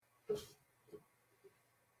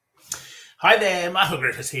Hi there, Michael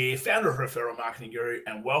Griffiths here, founder of Referral Marketing Guru,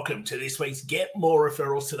 and welcome to this week's Get More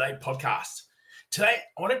Referrals Today podcast. Today,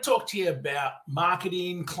 I want to talk to you about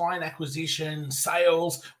marketing, client acquisition,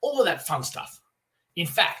 sales, all of that fun stuff. In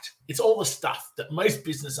fact, it's all the stuff that most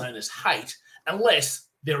business owners hate unless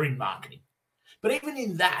they're in marketing. But even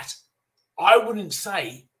in that, I wouldn't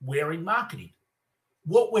say we're in marketing.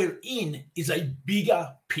 What we're in is a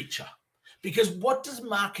bigger picture. Because what does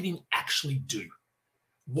marketing actually do?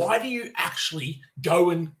 Why do you actually go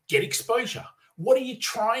and get exposure? What are you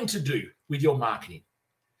trying to do with your marketing?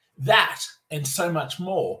 That and so much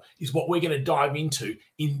more is what we're going to dive into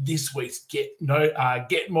in this week's Get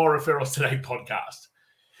More Referrals Today podcast.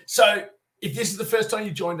 So if this is the first time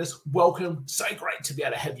you joined us, welcome. So great to be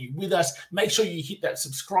able to have you with us. Make sure you hit that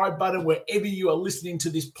subscribe button wherever you are listening to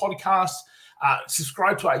this podcast.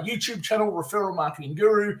 Subscribe to our YouTube channel, Referral Marketing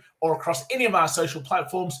Guru, or across any of our social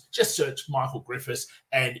platforms. Just search Michael Griffiths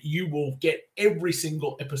and you will get every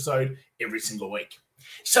single episode every single week.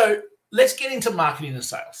 So let's get into marketing and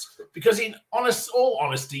sales, because in all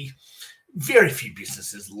honesty, very few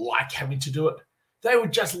businesses like having to do it. They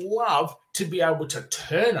would just love to be able to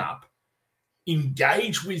turn up,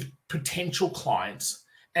 engage with potential clients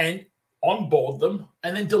and onboard them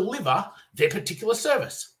and then deliver their particular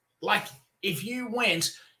service. Like, if you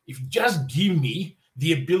just give me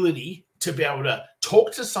the ability to be able to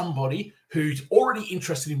talk to somebody who's already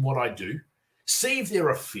interested in what I do, see if they're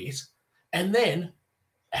a fit, and then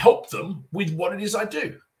help them with what it is I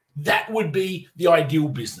do. That would be the ideal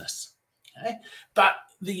business. Okay? But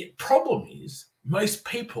the problem is most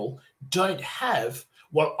people don't have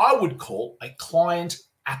what I would call a client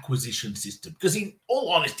acquisition system. Because in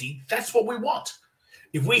all honesty, that's what we want.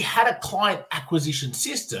 If we had a client acquisition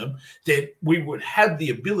system, then we would have the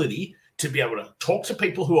ability to be able to talk to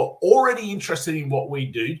people who are already interested in what we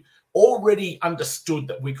do, already understood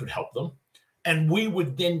that we could help them. And we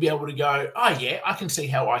would then be able to go, oh yeah, I can see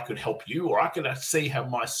how I could help you, or I can see how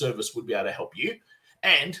my service would be able to help you.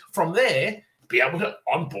 And from there, be able to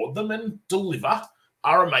onboard them and deliver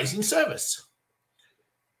our amazing service.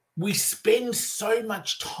 We spend so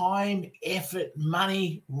much time, effort,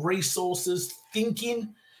 money, resources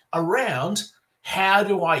thinking around how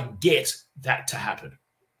do I get that to happen?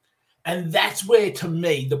 And that's where, to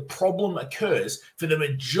me, the problem occurs for the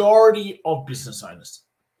majority of business owners.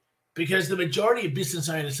 Because the majority of business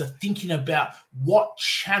owners are thinking about what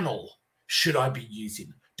channel should I be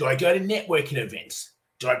using? Do I go to networking events?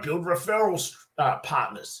 Do I build referrals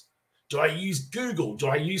partners? Do I use Google? Do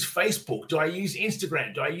I use Facebook? Do I use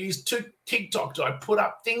Instagram? Do I use TikTok? Do I put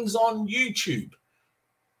up things on YouTube?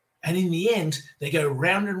 And in the end, they go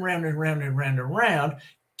round and round and round and round and round,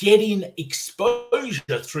 getting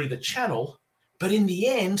exposure through the channel. But in the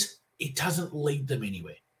end, it doesn't lead them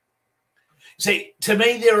anywhere. See, to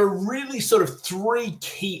me, there are really sort of three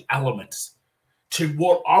key elements to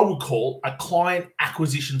what I would call a client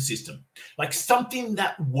acquisition system, like something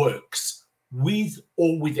that works with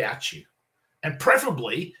or without you. And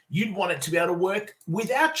preferably, you'd want it to be able to work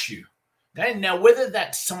without you. Okay? Now, whether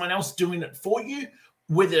that's someone else doing it for you,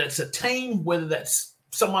 whether it's a team, whether that's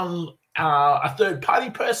someone, a third-party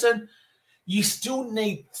person, you still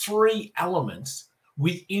need three elements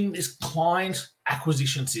within this client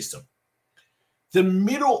acquisition system. The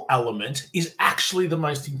middle element is actually the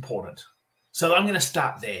most important. So I'm going to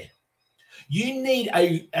start there. You need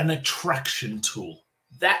an attraction tool.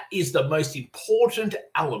 That is the most important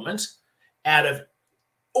element out of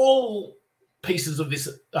all pieces of this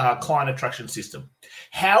client attraction system.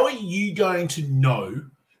 How are you going to know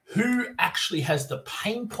who actually has the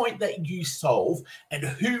pain point that you solve and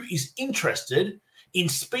who is interested in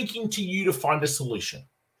speaking to you to find a solution?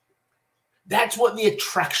 That's what the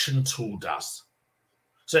attraction tool does.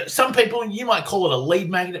 So some people, you might call it a lead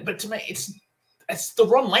magnet, but to me, it's the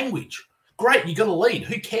wrong language. Great, you got a lead.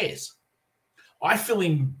 Who cares? I fill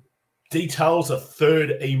in details, a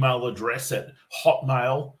third email address at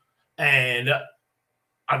Hotmail and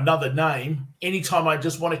another name anytime I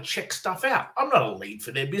just want to check stuff out. I'm not a lead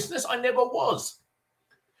for their business. I never was.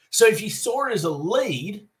 So if you saw it as a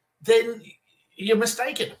lead, then you're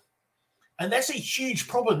mistaken. And that's a huge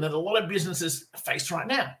problem that a lot of businesses face right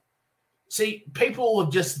now. See, people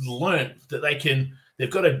have just learned that they've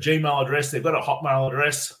got a Gmail address, they've got a Hotmail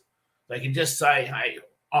address. They can just say, hey,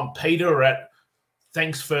 I'm Peter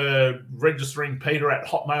thanks for registering Peter at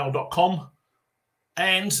hotmail.com.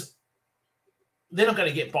 And they're not going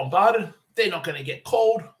to get bombarded. They're not going to get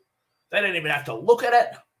called. They don't even have to look at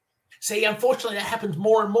it. See, unfortunately, that happens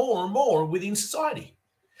more and more and more within society.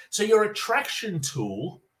 So your attraction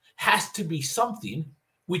tool has to be something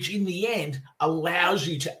which in the end allows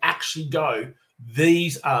you to actually go,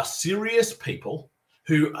 these are serious people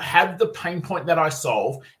who have the pain point that I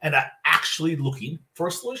solve and are actually looking for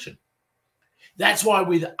a solution. That's why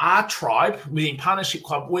with our tribe, within Partnership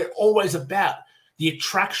Club, we're always about the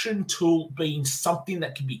attraction tool being something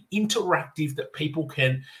that can be interactive, that people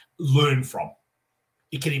can learn from.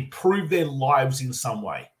 It can improve their lives in some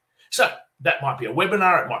way. So that might be a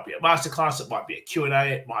webinar, it might be a masterclass, it might be a Q&A,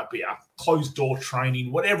 it might be a closed door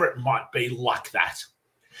training, whatever it might be like that.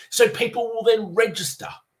 So people will then register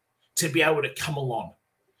to be able to come along.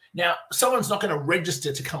 Now, someone's not going to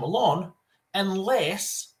register to come along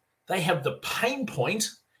unless they have the pain point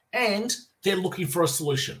and they're looking for a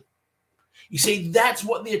solution. You see, that's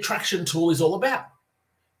what the attraction tool is all about.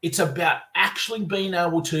 It's about actually being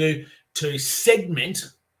able to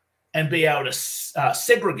segment and be able to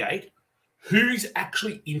segregate who's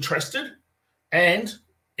actually interested and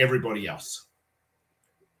everybody else.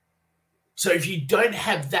 So if you don't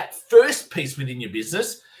have that first piece within your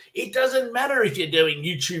business, it doesn't matter if you're doing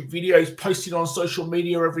YouTube videos, posting on social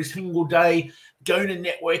media every single day, going to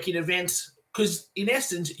networking events, because in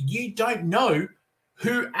essence, you don't know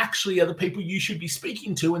who actually are the people you should be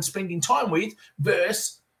speaking to and spending time with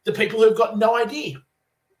versus the people who've got no idea.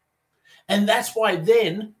 And that's why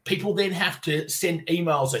then people then have to send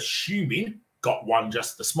emails assuming, got one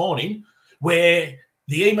just this morning, where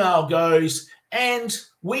the email goes, and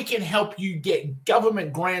we can help you get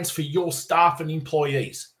government grants for your staff and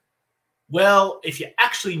employees. Well, if you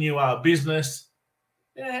actually knew our business,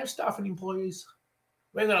 we don't have staff and employees.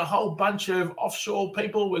 We've got a whole bunch of offshore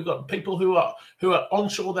people. We've got people who are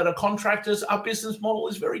onshore that are contractors. Our business model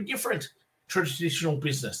is very different to traditional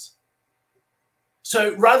business.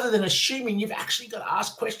 So rather than assuming, you've actually got to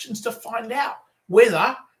ask questions to find out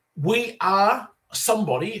whether we are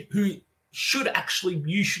somebody who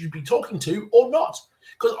you should be talking to or not.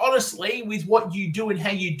 Because honestly, with what you do and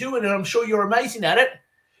how you do it, and I'm sure you're amazing at it,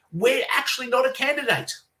 we're actually not a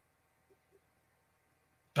candidate.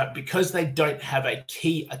 But because they don't have a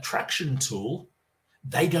key attraction tool,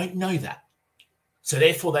 they don't know that. So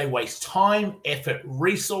therefore, they waste time, effort,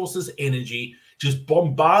 resources, energy, just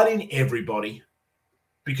bombarding everybody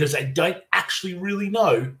because they don't actually really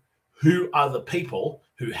know who are the people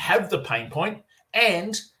who have the pain point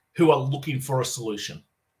and who are looking for a solution.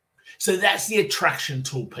 So that's the attraction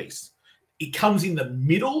tool piece. It comes in the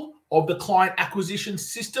middle of the client acquisition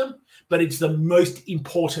system, but it's the most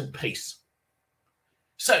important piece.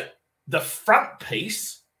 So the front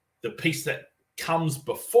piece, the piece that comes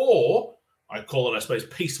before, I call it, I suppose,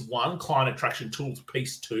 piece one, client attraction tools,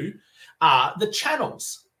 piece two, are the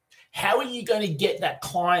channels. How are you going to get that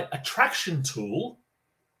client attraction tool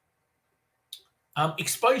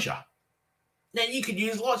exposure? Now, you could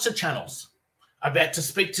use lots of channels. I'm about to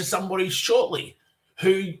speak to somebody shortly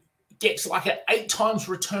who gets like an 8 times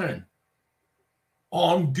return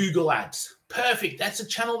on Google Ads. Perfect. That's a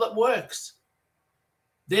channel that works.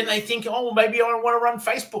 Then they think, oh, maybe I want to run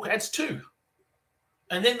Facebook ads too.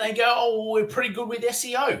 And then they go, oh, we're pretty good with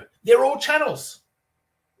SEO. They're all channels.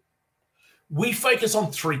 We focus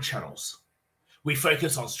on 3 channels. We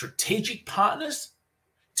focus on strategic partners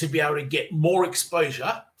to be able to get more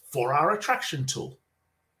exposure for our attraction tool.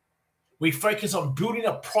 We focus on building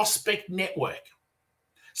a prospect network.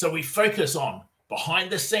 So we focus on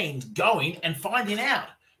behind the scenes going and finding out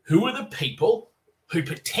who are the people who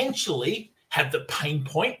potentially have the pain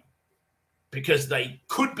point because they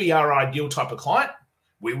could be our ideal type of client.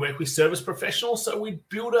 We work with service professionals, so we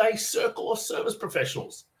build a circle of service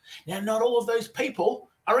professionals. Now, not all of those people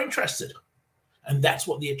are interested. And that's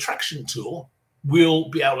what the attraction tool will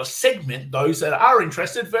be able to segment those that are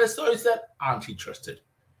interested versus those that aren't interested.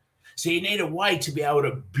 So you need a way to be able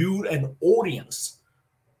to build an audience.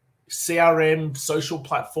 CRM, social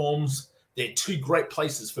platforms, they're 2 great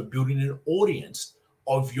places for building an audience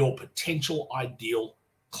of your potential ideal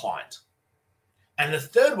client. And the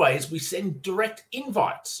third way is we send direct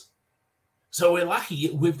invites. So we're lucky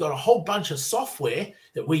we've got a whole bunch of software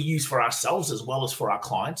that we use for ourselves as well as for our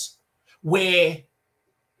clients, where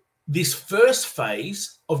this first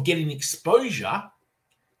phase of getting exposure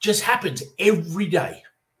just happens every day.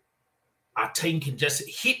 Our team can just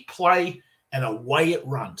hit play and away it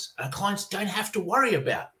runs. Our clients don't have to worry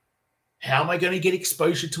about how am I going to get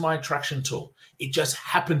exposure to my attraction tool. It just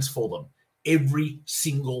happens for them every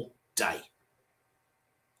single day.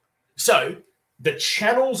 So the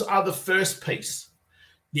channels are the first piece.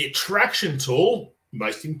 The attraction tool,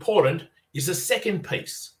 most important, is the second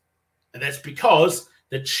piece. And that's because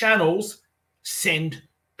the channels send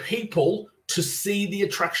people to see the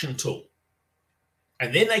attraction tool.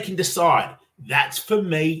 And then they can decide, That's for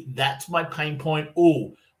me. That's my pain point.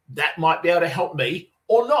 Oh, that might be able to help me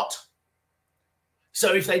or not.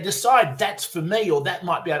 So if they decide that's for me or that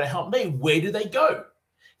might be able to help me, where do they go?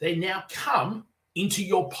 They now come into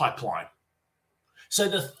your pipeline. So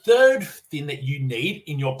the third thing that you need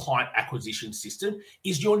in your client acquisition system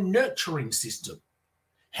is your nurturing system.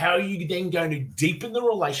 How are you then going to deepen the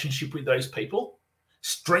relationship with those people,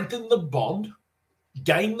 strengthen the bond,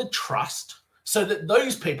 gain the trust, so that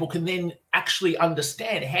those people can then actually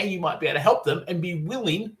understand how you might be able to help them and be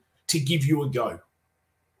willing to give you a go.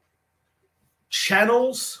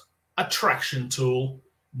 Channels, attraction tool,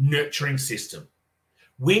 nurturing system.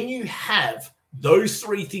 When you have those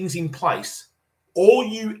three things in place, all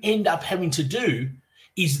you end up having to do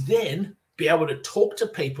is then be able to talk to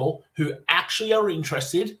people who actually are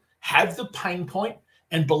interested, have the pain point,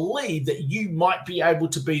 and believe that you might be able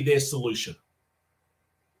to be their solution.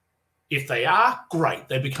 If they are, great,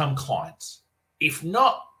 they become clients. If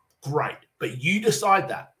not, great, but you decide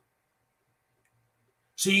that.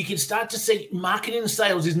 So you can start to see marketing and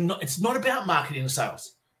sales it's not about marketing and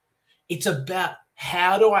sales. It's about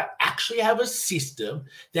how do I actually have a system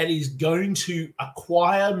that is going to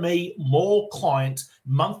acquire me more clients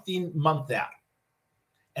month in, month out?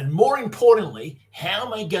 And more importantly, how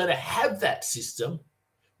am I going to have that system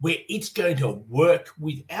where it's going to work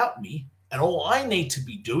without me, and all I need to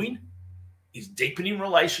be doing is deepening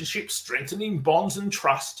relationships, strengthening bonds and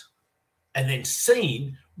trust, and then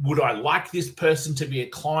seeing, would I like this person to be a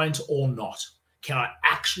client or not? Can I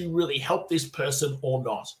actually really help this person or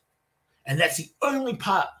not? And that's the only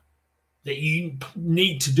part that you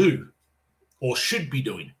need to do or should be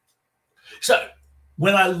doing. So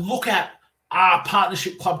when I look at our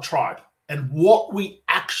Partnership Club tribe and what we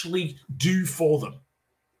actually do for them,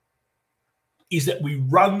 is that we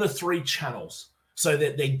run the three channels so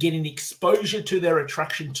that they're getting exposure to their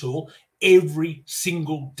attraction tool every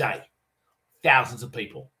single day. Thousands of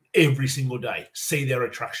people every single day see their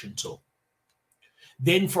attraction tool.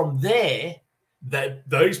 Then from there,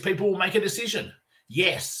 those people will make a decision.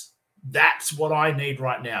 Yes, that's what I need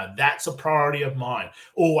right now. That's a priority of mine.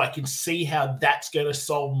 Or I can see how that's going to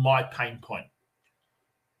solve my pain point.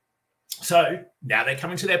 So now they're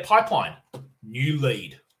coming to their pipeline. New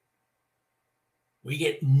lead. We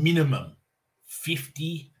get minimum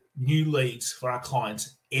 50 new leads for our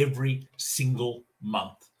clients every single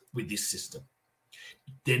month with this system.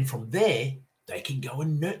 Then from there, they can go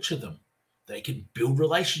and nurture them. They can build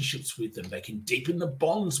relationships with them. They can deepen the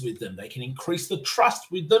bonds with them. They can increase the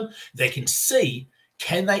trust with them. They can see,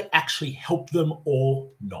 can they actually help them or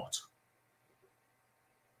not?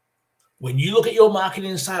 When you look at your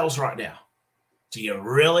marketing and sales right now, do you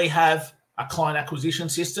really have a client acquisition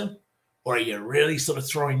system, or are you really sort of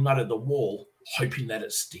throwing mud at the wall, hoping that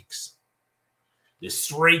it sticks? There's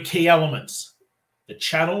three key elements: the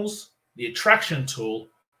channels, the attraction tool,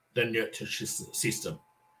 the nurture system.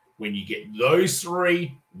 When you get those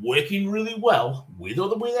three working really well, with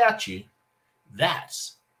or without you,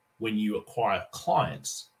 that's when you acquire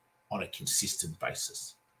clients on a consistent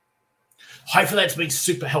basis. Hopefully that's been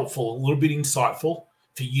super helpful, a little bit insightful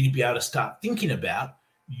for you to be able to start thinking about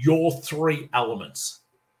your three elements.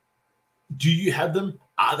 Do you have them?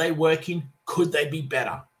 Are they working? Could they be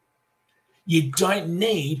better? You don't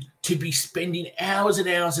need to be spending hours and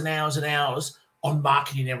hours and hours and hours on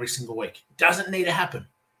marketing every single week. It doesn't need to happen.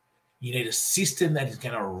 You need a system that is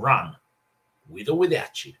going to run with or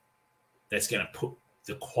without you, that's going to put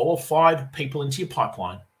the qualified people into your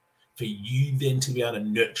pipeline for you then to be able to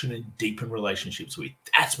nurture and deepen relationships with.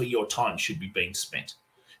 That's where your time should be being spent.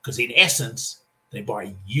 Because in essence, they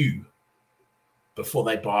buy you before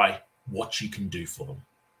they buy what you can do for them.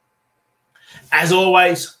 As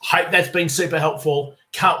always, hope that's been super helpful.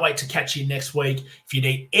 Can't wait to catch you next week. If you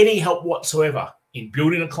need any help whatsoever in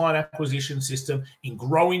building a client acquisition system, in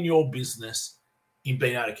growing your business, in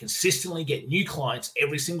being able to consistently get new clients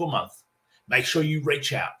every single month, make sure you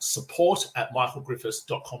reach out,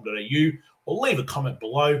 support@michaelgriffiths.com.au, or leave a comment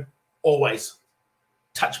below. Always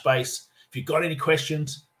touch base. If you've got any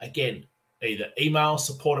questions, again, either email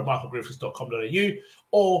support@michaelgriffiths.com.au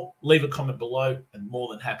or leave a comment below, and more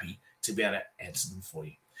than happy to be able to answer them for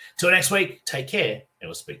you. Till next week, take care, and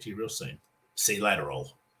we'll speak to you real soon. See you later,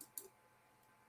 all.